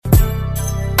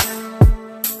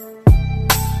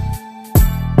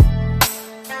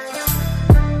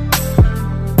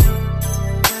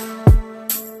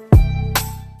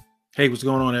Hey, what's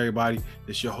going on, everybody?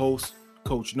 It's your host,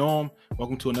 Coach Norm.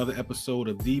 Welcome to another episode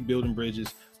of the Building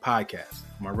Bridges podcast.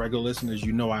 For my regular listeners,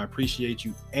 you know I appreciate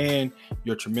you and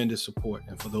your tremendous support.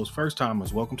 And for those first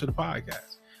timers, welcome to the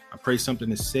podcast. I pray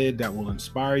something is said that will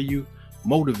inspire you,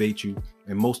 motivate you,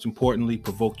 and most importantly,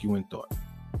 provoke you in thought.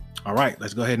 All right,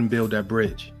 let's go ahead and build that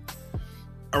bridge.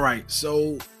 All right,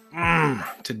 so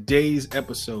today's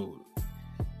episode,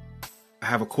 I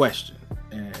have a question,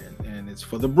 and it's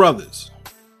for the brothers.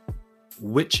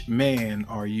 Which man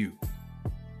are you?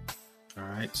 All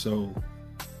right, so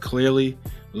clearly,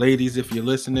 ladies, if you're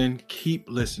listening, keep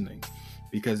listening,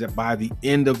 because by the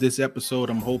end of this episode,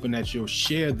 I'm hoping that you'll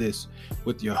share this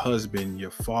with your husband,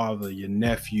 your father, your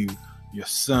nephew, your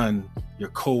son, your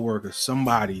coworker,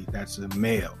 somebody that's a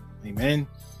male. Amen.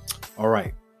 All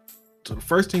right. So the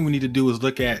first thing we need to do is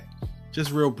look at,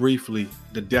 just real briefly,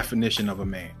 the definition of a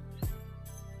man.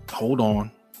 Hold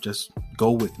on, just go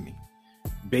with me.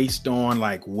 Based on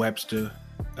like Webster,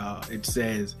 it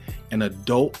says an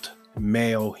adult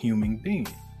male human being.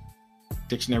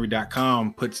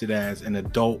 Dictionary.com puts it as an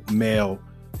adult male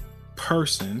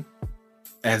person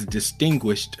as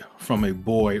distinguished from a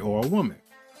boy or a woman.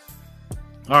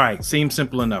 All right, seems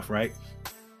simple enough, right?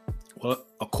 Well,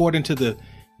 according to the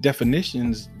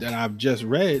definitions that I've just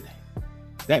read,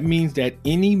 that means that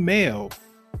any male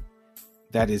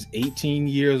that is 18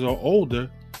 years or older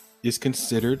is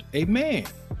considered a man.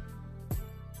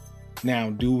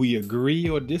 Now, do we agree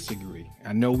or disagree?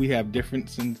 I know we have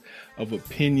differences of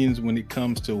opinions when it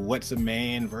comes to what's a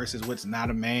man versus what's not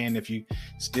a man. If you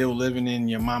still living in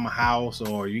your mama house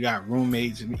or you got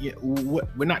roommates,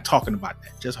 we're not talking about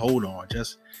that. Just hold on.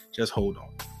 Just hold on.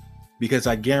 Because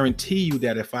I guarantee you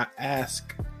that if I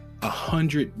ask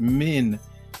 100 men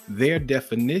their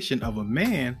definition of a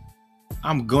man,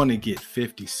 I'm going to get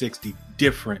 50, 60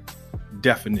 different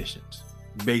definitions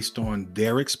based on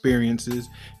their experiences,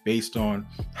 based on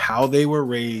how they were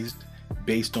raised,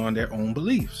 based on their own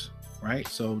beliefs, right?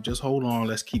 So just hold on.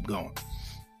 Let's keep going.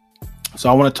 So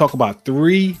I want to talk about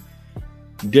 3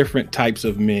 different types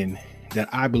of men that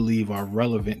I believe are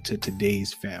relevant to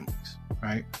today's families,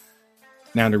 right?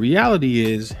 Now, the reality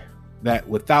is that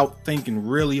without thinking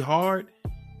really hard,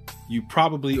 you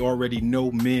probably already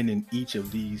know men in each of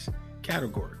these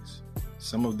categories.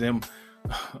 Some of them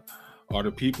are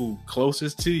the people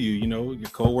closest to you, you know, your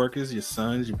coworkers, your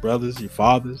sons, your brothers, your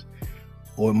fathers,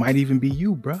 or it might even be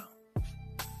you, bro.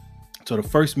 So the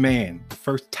first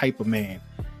type of man,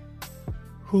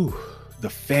 the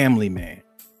family man.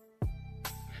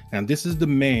 Now, this is the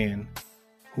man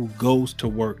who goes to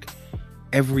work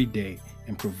every day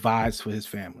and provides for his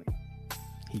family.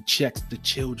 He checks the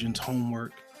children's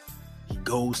homework. He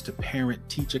goes to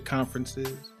parent-teacher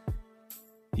conferences.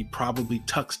 He probably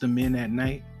tucks them in at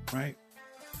night, right?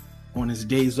 On his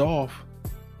days off,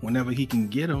 whenever he can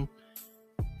get them,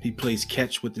 he plays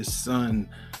catch with his son,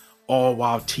 all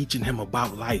while teaching him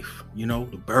about life, you know,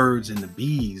 the birds and the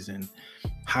bees and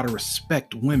how to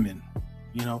respect women,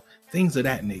 you know, things of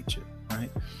that nature,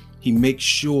 right? He makes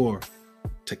sure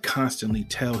to constantly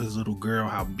tell his little girl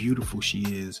how beautiful she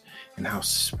is and how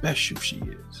special she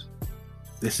is.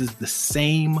 This is the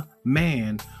same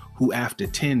man who, after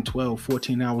 10, 12,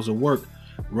 14 hours of work,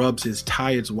 rubs his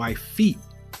tired wife's feet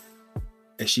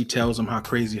as she tells him how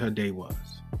crazy her day was.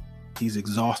 He's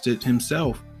exhausted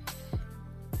himself,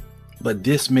 but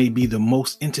this may be the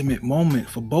most intimate moment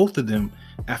for both of them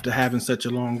after having such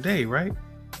a long day, right?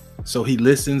 So he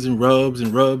listens and rubs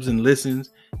and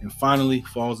listens and finally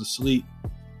falls asleep,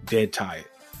 dead tired,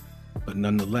 but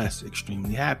nonetheless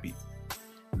extremely happy.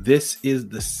 This is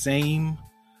the same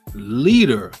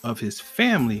leader of his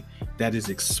family that is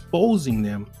exposing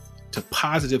them to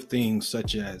positive things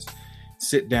such as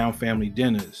sit-down family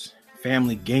dinners,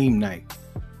 family game night,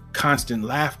 constant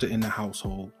laughter in the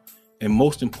household, and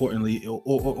most importantly,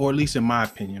 or at least in my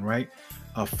opinion, right,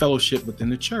 a fellowship within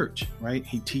the church, right?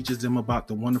 He teaches them about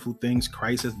the wonderful things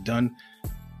Christ has done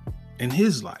in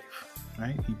his life,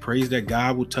 right? He prays that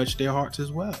God will touch their hearts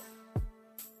as well.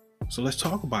 So let's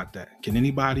talk about that. Can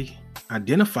anybody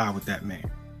identify with that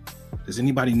man? Does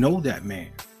anybody know that man?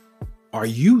 Are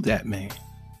you that man?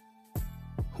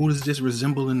 Who does this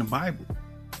resemble in the Bible?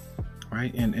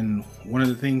 Right? And one of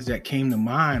the things that came to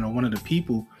mind, or one of the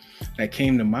people that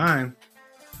came to mind,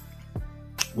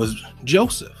 was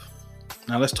Joseph.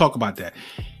 Now let's talk about that.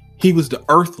 He was the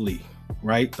earthly,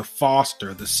 right? The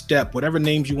foster, the step, whatever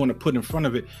names you want to put in front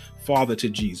of it, father to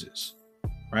Jesus,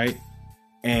 right?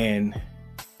 And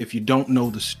if you don't know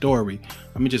the story,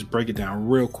 let me just break it down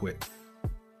real quick.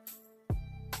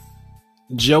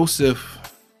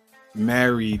 Joseph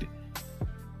married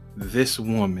this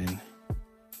woman,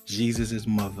 Jesus'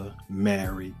 mother,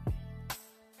 Mary,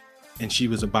 and she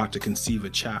was about to conceive a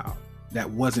child that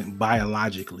wasn't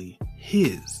biologically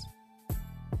his.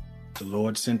 The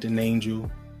Lord sent an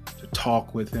angel to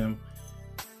talk with him,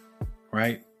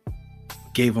 right?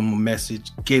 Gave him a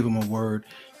message, gave him a word,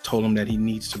 told him that he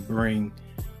needs to bring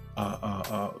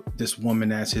this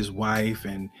woman as his wife,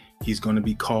 and he's going to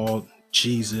be called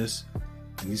Jesus,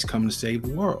 and he's come to save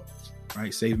the world,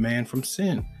 right? Save man from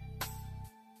sin.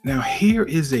 Now, here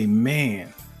is a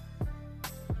man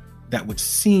that would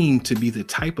seem to be the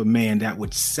type of man that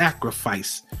would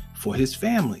sacrifice for his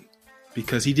family,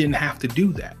 because he didn't have to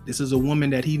do that. This is a woman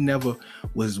that he never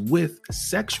was with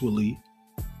sexually,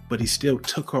 but he still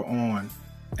took her on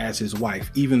as his wife,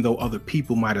 even though other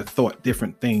people might have thought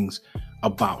different things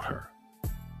about her.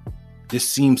 This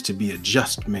seems to be a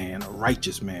just man, a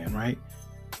righteous man, right?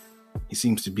 He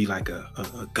seems to be like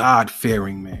a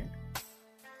God-fearing man.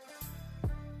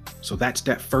 So that's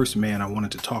that first man I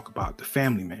wanted to talk about, the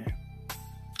family man.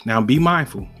 Now, be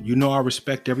mindful. You know, I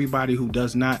respect everybody who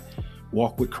does not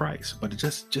walk with Christ, but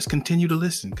just continue to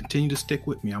listen, continue to stick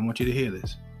with me. I want you to hear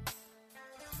this.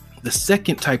 The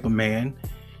second type of man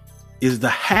is the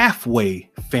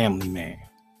halfway family man.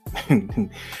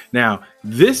 Now,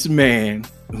 this man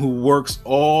who works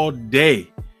all day,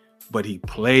 but he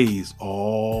plays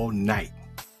all night.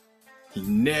 He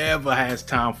never has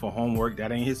time for homework.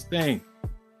 That ain't his thing.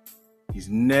 He's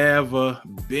never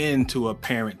been to a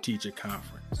parent-teacher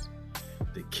conference.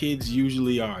 The kids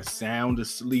usually are sound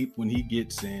asleep when he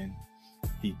gets in.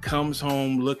 He comes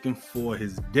home looking for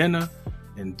his dinner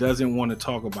and doesn't want to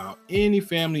talk about any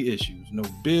family issues, no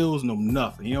bills, no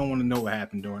nothing. He don't want to know what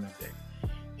happened during the day.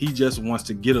 He just wants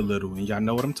to get a little, and y'all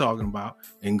know what I'm talking about,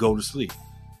 and go to sleep.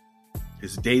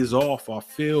 His days off are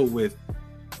filled with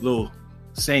little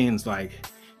sayings like,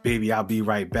 baby, I'll be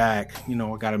right back. You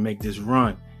know, I got to make this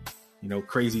run. You know,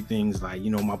 crazy things like, you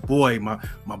know, my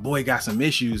boy got some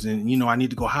issues, and, you know, I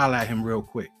need to go holler at him real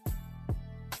quick.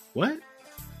 What?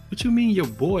 What you mean your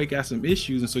boy got some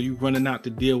issues, and so you running out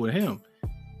to deal with him?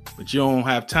 But you don't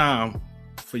have time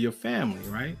for your family,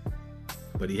 right?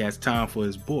 But he has time for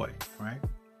his boy, right?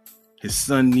 His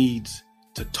son needs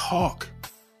to talk,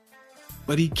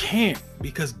 but he can't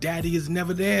because daddy is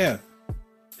never there.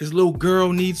 His little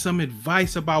girl needs some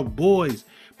advice about boys,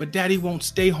 but daddy won't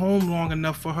stay home long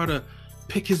enough for her to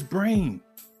pick his brain.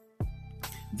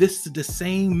 This is the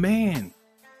same man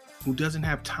who doesn't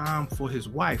have time for his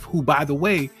wife, who, by the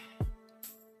way,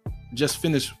 just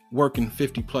finished working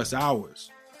 50 plus hours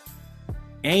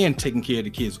and taking care of the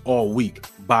kids all week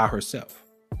by herself.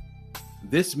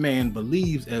 This man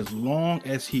believes as long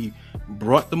as he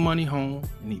brought the money home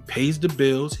and he pays the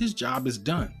bills, his job is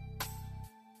done.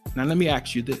 Now, let me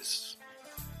ask you this.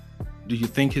 Do you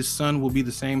think his son will be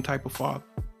the same type of father?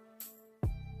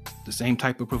 The same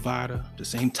type of provider? The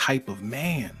same type of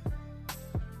man?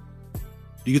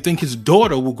 Do you think his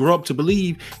daughter will grow up to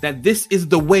believe that this is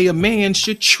the way a man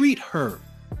should treat her,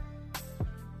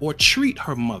 or treat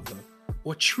her mother,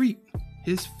 or treat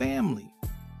his family?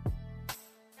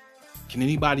 Can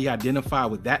anybody identify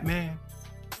with that man?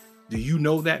 Do you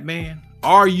know that man?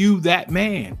 Are you that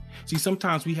man? See,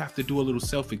 sometimes we have to do a little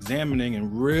self-examining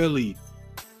and really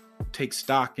take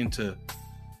stock into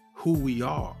who we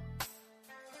are.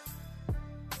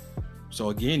 So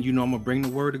again, you know, I'm going to bring the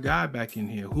word of God back in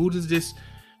here. Who does this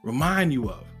remind you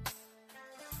of?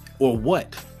 Or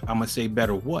what? I'm going to say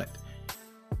better what?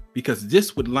 Because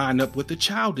this would line up with the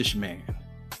childish man.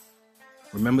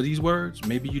 Remember these words?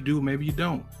 Maybe you do, maybe you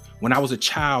don't. When I was a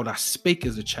child, I spake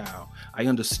as a child. I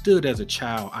understood as a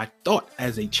child. I thought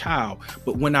as a child.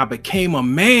 But when I became a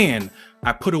man,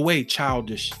 I put away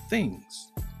childish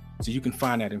things. So you can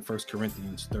find that in 1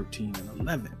 Corinthians 13 and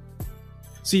 11.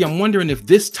 See, I'm wondering if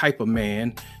this type of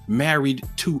man married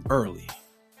too early.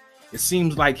 It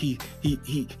seems like he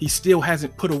still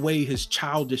hasn't put away his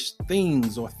childish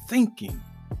things or thinking.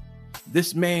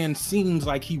 This man seems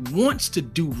like he wants to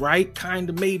do right, kind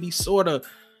of, maybe, sort of,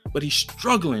 but he's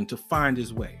struggling to find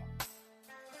his way.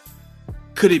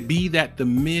 Could it be that the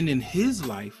men in his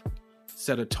life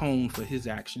set a tone for his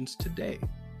actions today?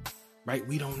 Right?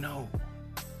 We don't know.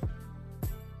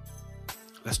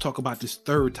 Let's talk about this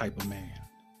third type of man,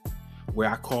 where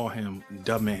I call him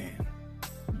the man.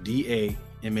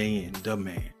 D-A-M-A-N, the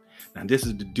man. Now, this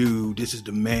is the dude, this is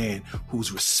the man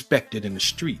who's respected in the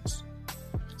streets.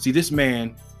 See, this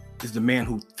man is the man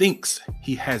who thinks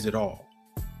he has it all.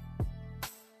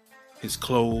 His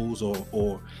clothes,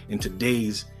 or in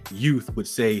today's youth would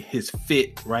say his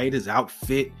fit, right? His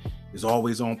outfit is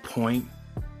always on point.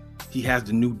 He has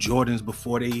the new Jordans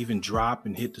before they even drop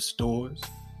and hit the stores.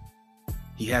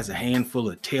 He has a handful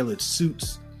of tailored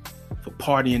suits for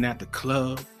partying at the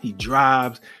club. He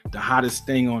drives the hottest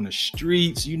thing on the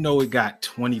streets. You know, it got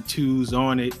 22s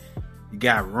on it. You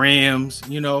got Rams,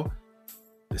 you know.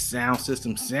 The sound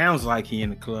system sounds like he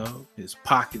in the club. His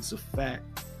pockets are fat.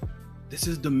 This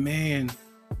is the man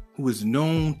who is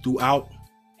known throughout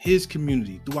his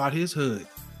community, throughout his hood.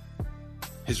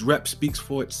 His rep speaks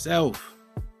for itself.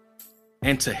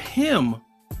 And to him,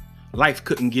 life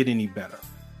couldn't get any better.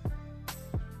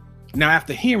 Now,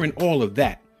 after hearing all of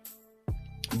that,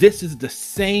 this is the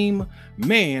same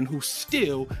man who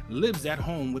still lives at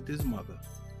home with his mother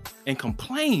and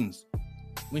complains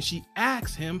when she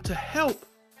asks him to help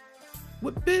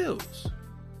with bills.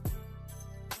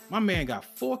 My man got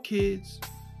 4 kids,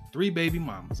 3 baby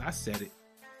mamas. I said it.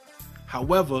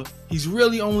 However, he's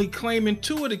really only claiming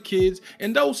 2 of the kids,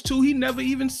 and those 2 he never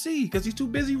even see because he's too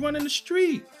busy running the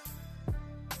street.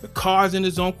 The car's in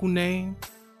his uncle's name.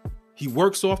 He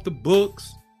works off the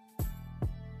books.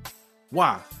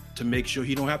 Why? To make sure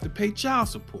he don't have to pay child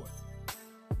support.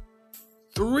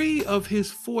 3 of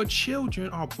his 4 children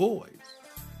are boys.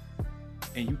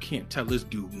 And you can't tell this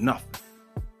dude nothing.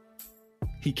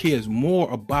 He cares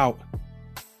more about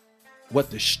what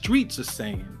the streets are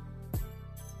saying.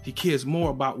 He cares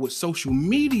more about what social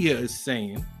media is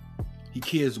saying. He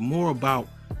cares more about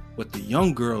what the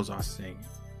young girls are saying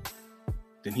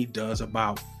than he does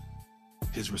about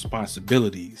his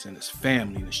responsibilities and his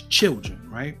family and his children,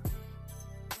 right?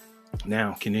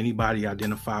 Now, can anybody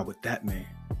identify with that man?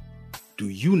 Do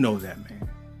you know that man?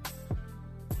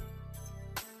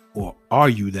 Or are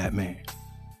you that man?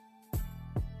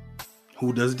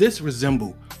 Who does this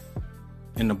resemble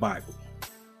in the Bible?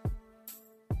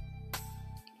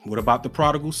 What about the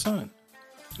prodigal son?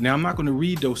 Now, I'm not going to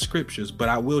read those scriptures, but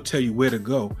I will tell you where to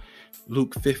go.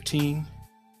 Luke 15,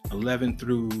 11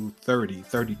 through 30,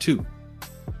 32.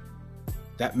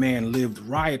 That man lived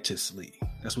riotously.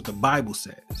 That's what the Bible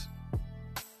says.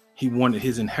 He wanted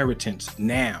his inheritance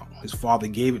now. His father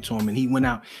gave it to him, and he went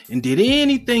out and did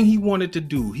anything he wanted to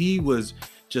do. He was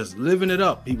just living it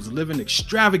up. He was living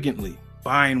extravagantly,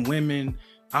 buying women,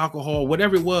 alcohol,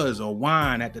 whatever it was, or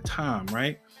wine at the time,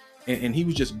 right? And he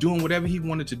was just doing whatever he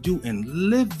wanted to do and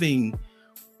living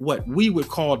what we would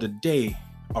call today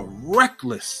a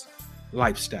reckless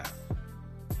lifestyle.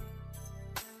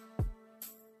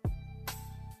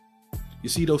 You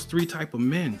see those 3 types of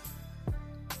men: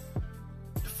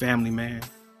 the family man,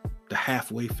 the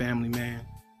halfway family man,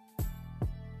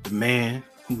 the man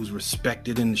who was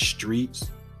respected in the streets.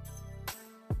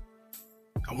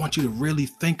 I want you to really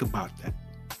think about that.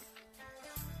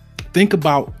 Think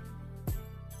about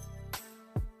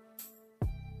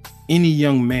any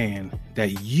young man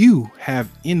that you have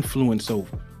influence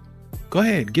over. Go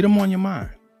ahead, get them on your mind.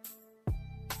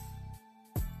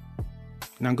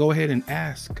 Now go ahead and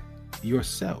ask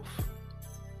yourself,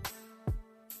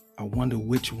 I wonder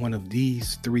which one of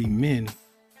these 3 men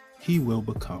he will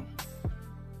become.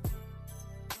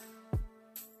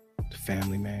 The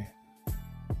family man,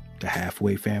 the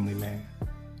halfway family man,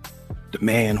 the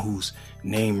man whose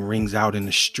name rings out in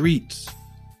the streets.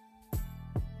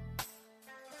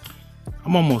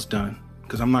 I'm almost done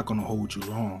because I'm not going to hold you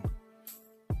long.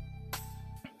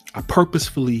 I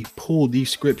purposefully pulled these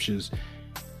scriptures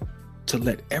to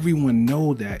let everyone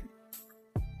know that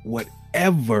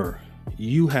whatever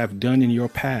you have done in your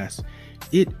past,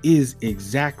 it is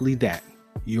exactly that,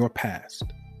 your past.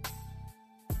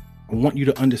 I want you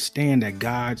to understand that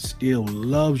God still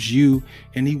loves you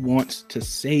and he wants to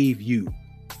save you.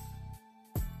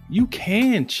 You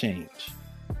can change.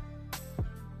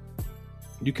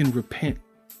 You can repent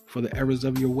for the errors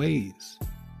of your ways.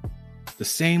 The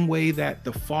same way that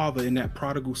the father in that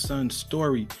prodigal son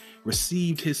story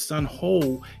received his son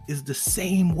whole is the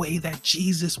same way that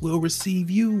Jesus will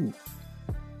receive you.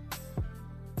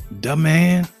 The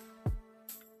man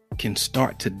can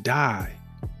start to die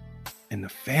and the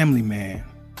family man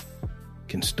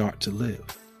can start to live.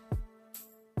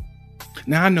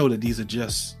 Now, I know that these are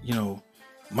just,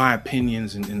 my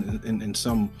opinions and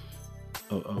some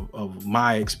of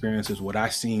my experiences, what I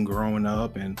seen growing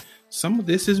up, and some of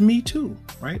this is me too,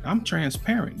 right? I'm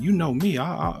transparent. You know me.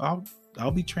 I'll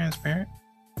be transparent.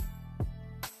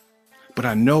 But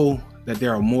I know that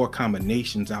there are more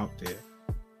combinations out there.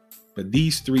 But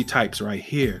these 3 types right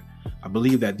here, I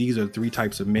believe that these are 3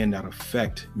 types of men that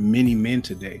affect many men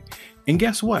today. And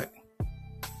guess what?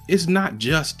 It's not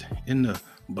just in the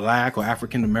Black or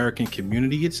African American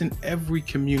community. It's in every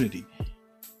community.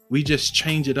 We just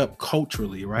change it up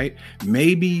culturally, right?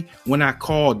 Maybe when I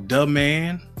call the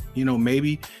man,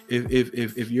 maybe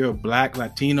if you're a Black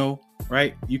Latino,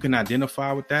 right, you can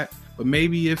identify with that. But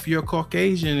maybe if you're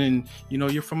Caucasian and,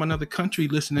 you're from another country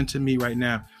listening to me right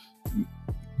now,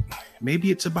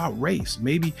 Maybe it's about race.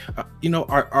 Maybe,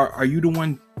 are you the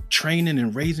one training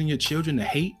and raising your children to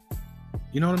hate?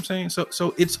 You know what I'm saying?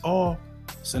 So it's all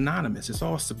synonymous. It's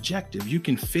all subjective. You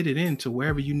can fit it into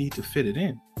wherever you need to fit it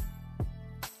in.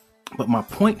 But my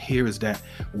point here is that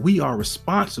we are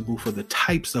responsible for the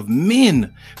types of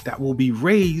men that will be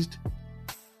raised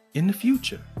in the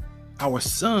future. Our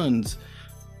sons,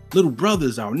 little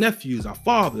brothers, our nephews, our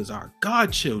fathers, our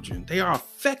godchildren, they are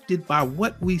affected by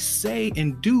what we say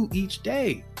and do each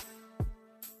day.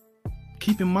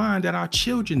 Keep in mind that our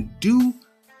children do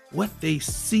what they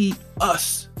see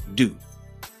us do.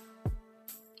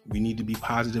 We need to be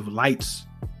positive lights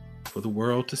for the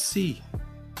world to see.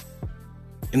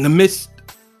 In the midst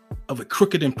of a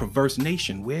crooked and perverse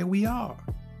nation, where we are,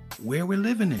 where we're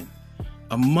living in,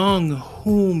 among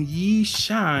whom ye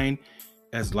shine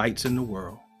as lights in the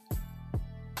world.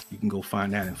 You can go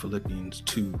find that in Philippians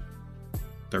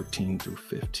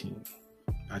 2:13-15.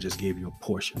 I just gave you a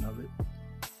portion of it.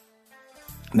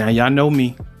 Now, y'all know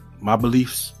me. My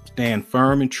beliefs stand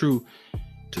firm and true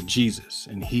to Jesus,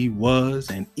 and he was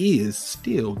and is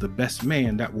still the best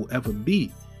man that will ever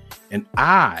be. And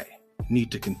I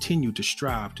need to continue to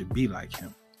strive to be like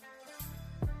him.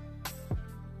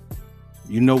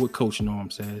 You know what Coach Norm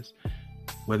says.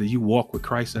 Whether you walk with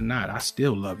Christ or not, I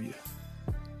still love you.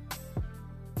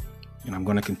 And I'm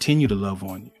going to continue to love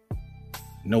on you.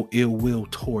 No ill will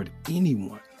toward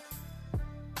anyone.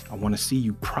 I want to see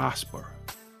you prosper.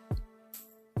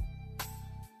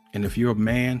 And if you're a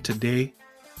man today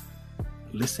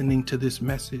listening to this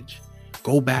message,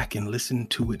 go back and listen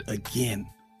to it again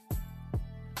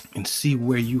and see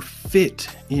where you fit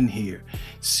in here.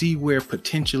 See where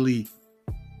potentially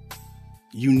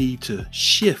you need to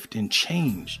shift and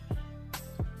change.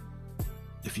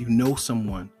 If you know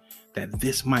someone that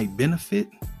this might benefit,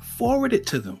 forward it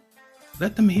to them.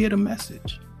 Let them hear the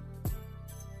message.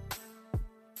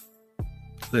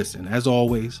 Listen, as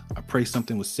always, I pray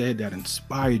something was said that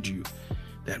inspired you,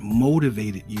 that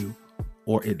motivated you,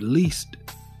 or at least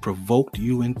provoked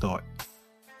you in thought.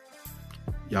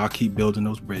 Y'all keep building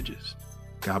those bridges.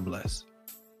 God bless.